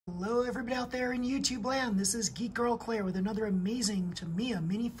Hello everybody out there in YouTube land, this is Geek Girl Claire with another amazing Tamiya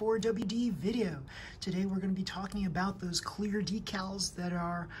Mini 4WD video. Today we're going to be talking about those clear decals that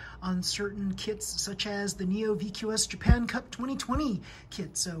are on certain kits such as the Neo VQS Japan Cup 2020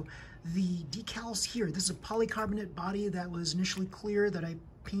 kit. So the decals here, this is a polycarbonate body that was initially clear that I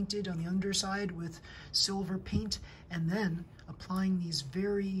painted on the underside with silver paint, and then applying these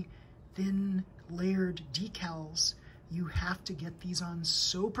very thin layered decals. You have to get these on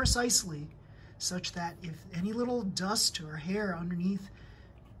so precisely such that if any little dust or hair underneath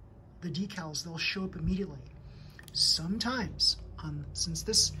the decals, they'll show up immediately. Sometimes, since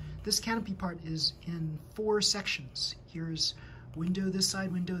this canopy part is in 4 sections, here's window this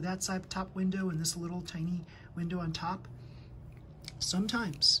side, window that side, top window, and this little tiny window on top.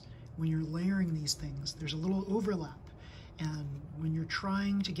 Sometimes when you're layering these things, there's a little overlap. And when you're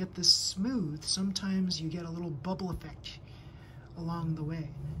trying to get this smooth, sometimes you get a little bubble effect along the way.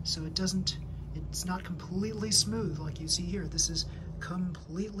 So it's not completely smooth like you see here. This is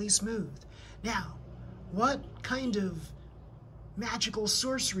completely smooth. Now, what kind of magical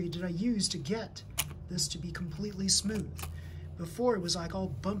sorcery did I use to get this to be completely smooth? Before it was like all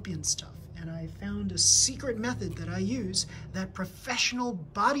bumpy and stuff. And I found a secret method that I use that professional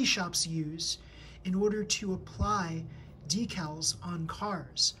body shops use in order to apply decals on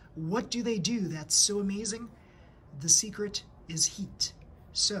cars. What do they do that's so amazing? The secret is heat.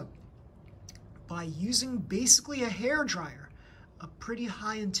 So by using basically a hair dryer, a pretty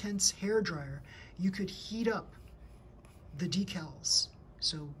high intense hair dryer, you could heat up the decals.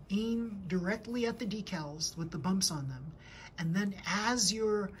 So aim directly at the decals with the bumps on them, and then as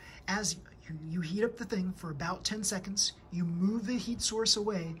you heat up the thing for about 10 seconds, you move the heat source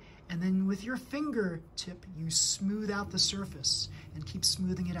away, and then with your fingertip, you smooth out the surface and keep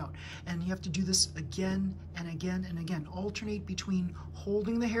smoothing it out. And you have to do this again and again and again. Alternate between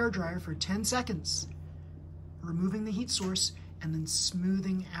holding the hairdryer for 10 seconds, removing the heat source, and then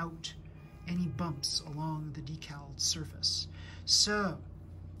smoothing out any bumps along the decaled surface. So,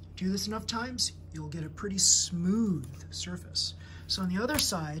 do this enough times, you'll get a pretty smooth surface. So on the other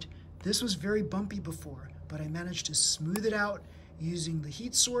side, this was very bumpy before, but I managed to smooth it out using the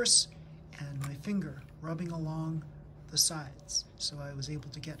heat source and my finger rubbing along the sides. So I was able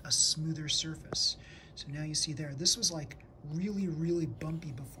to get a smoother surface. So now you see there, this was like really, really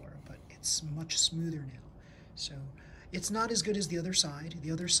bumpy before, but it's much smoother now. So it's not as good as the other side. The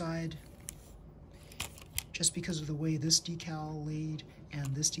other side, just because of the way this decal laid and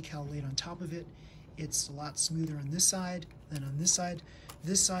this decal laid on top of it, it's a lot smoother on this side than on this side.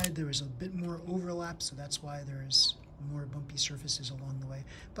 This side, there was a bit more overlap, so that's why there's more bumpy surfaces along the way.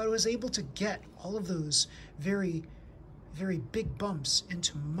 But I was able to get all of those very, very big bumps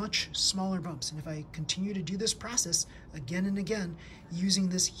into much smaller bumps. And if I continue to do this process again and again, using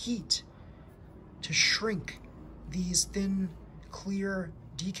this heat to shrink these thin, clear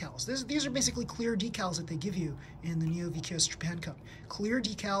decals. These are basically clear decals that they give you in the Neo VQS Japan Cup. Clear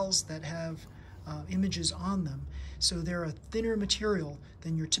decals that have images on them. So they're a thinner material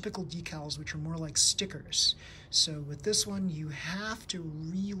than your typical decals, which are more like stickers. So with this one, you have to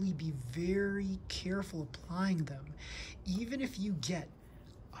really be very careful applying them. Even if you get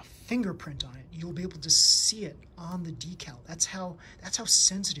a fingerprint on it, you'll be able to see it on the decal. That's how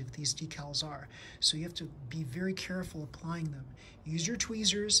sensitive these decals are. So you have to be very careful applying them. Use your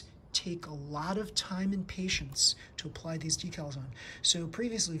tweezers. Take a lot of time and patience to apply these decals on. So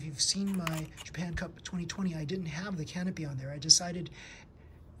previously, if you've seen my Japan Cup 2020, I didn't have the canopy on there. I decided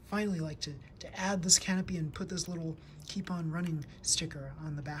finally to add this canopy and put this little keep on running sticker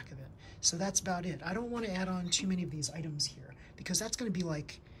on the back of it. So that's about it. I don't want to add on too many of these items here because that's going to be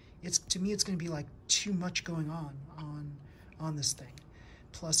like, to me it's going to be like too much going on this thing.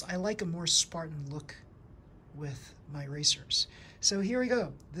 Plus I like a more Spartan look with my racers. So here we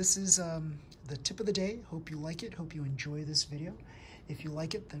go. This is the tip of the day. Hope you like it. Hope you enjoy this video. If you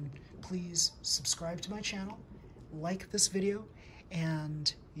like it, then please subscribe to my channel, like this video,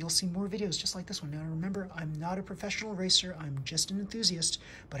 and you'll see more videos just like this one. Now remember, I'm not a professional racer. I'm just an enthusiast,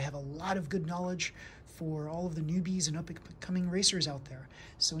 but I have a lot of good knowledge for all of the newbies and up-and-coming racers out there.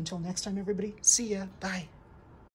 So until next time, everybody, see ya. Bye.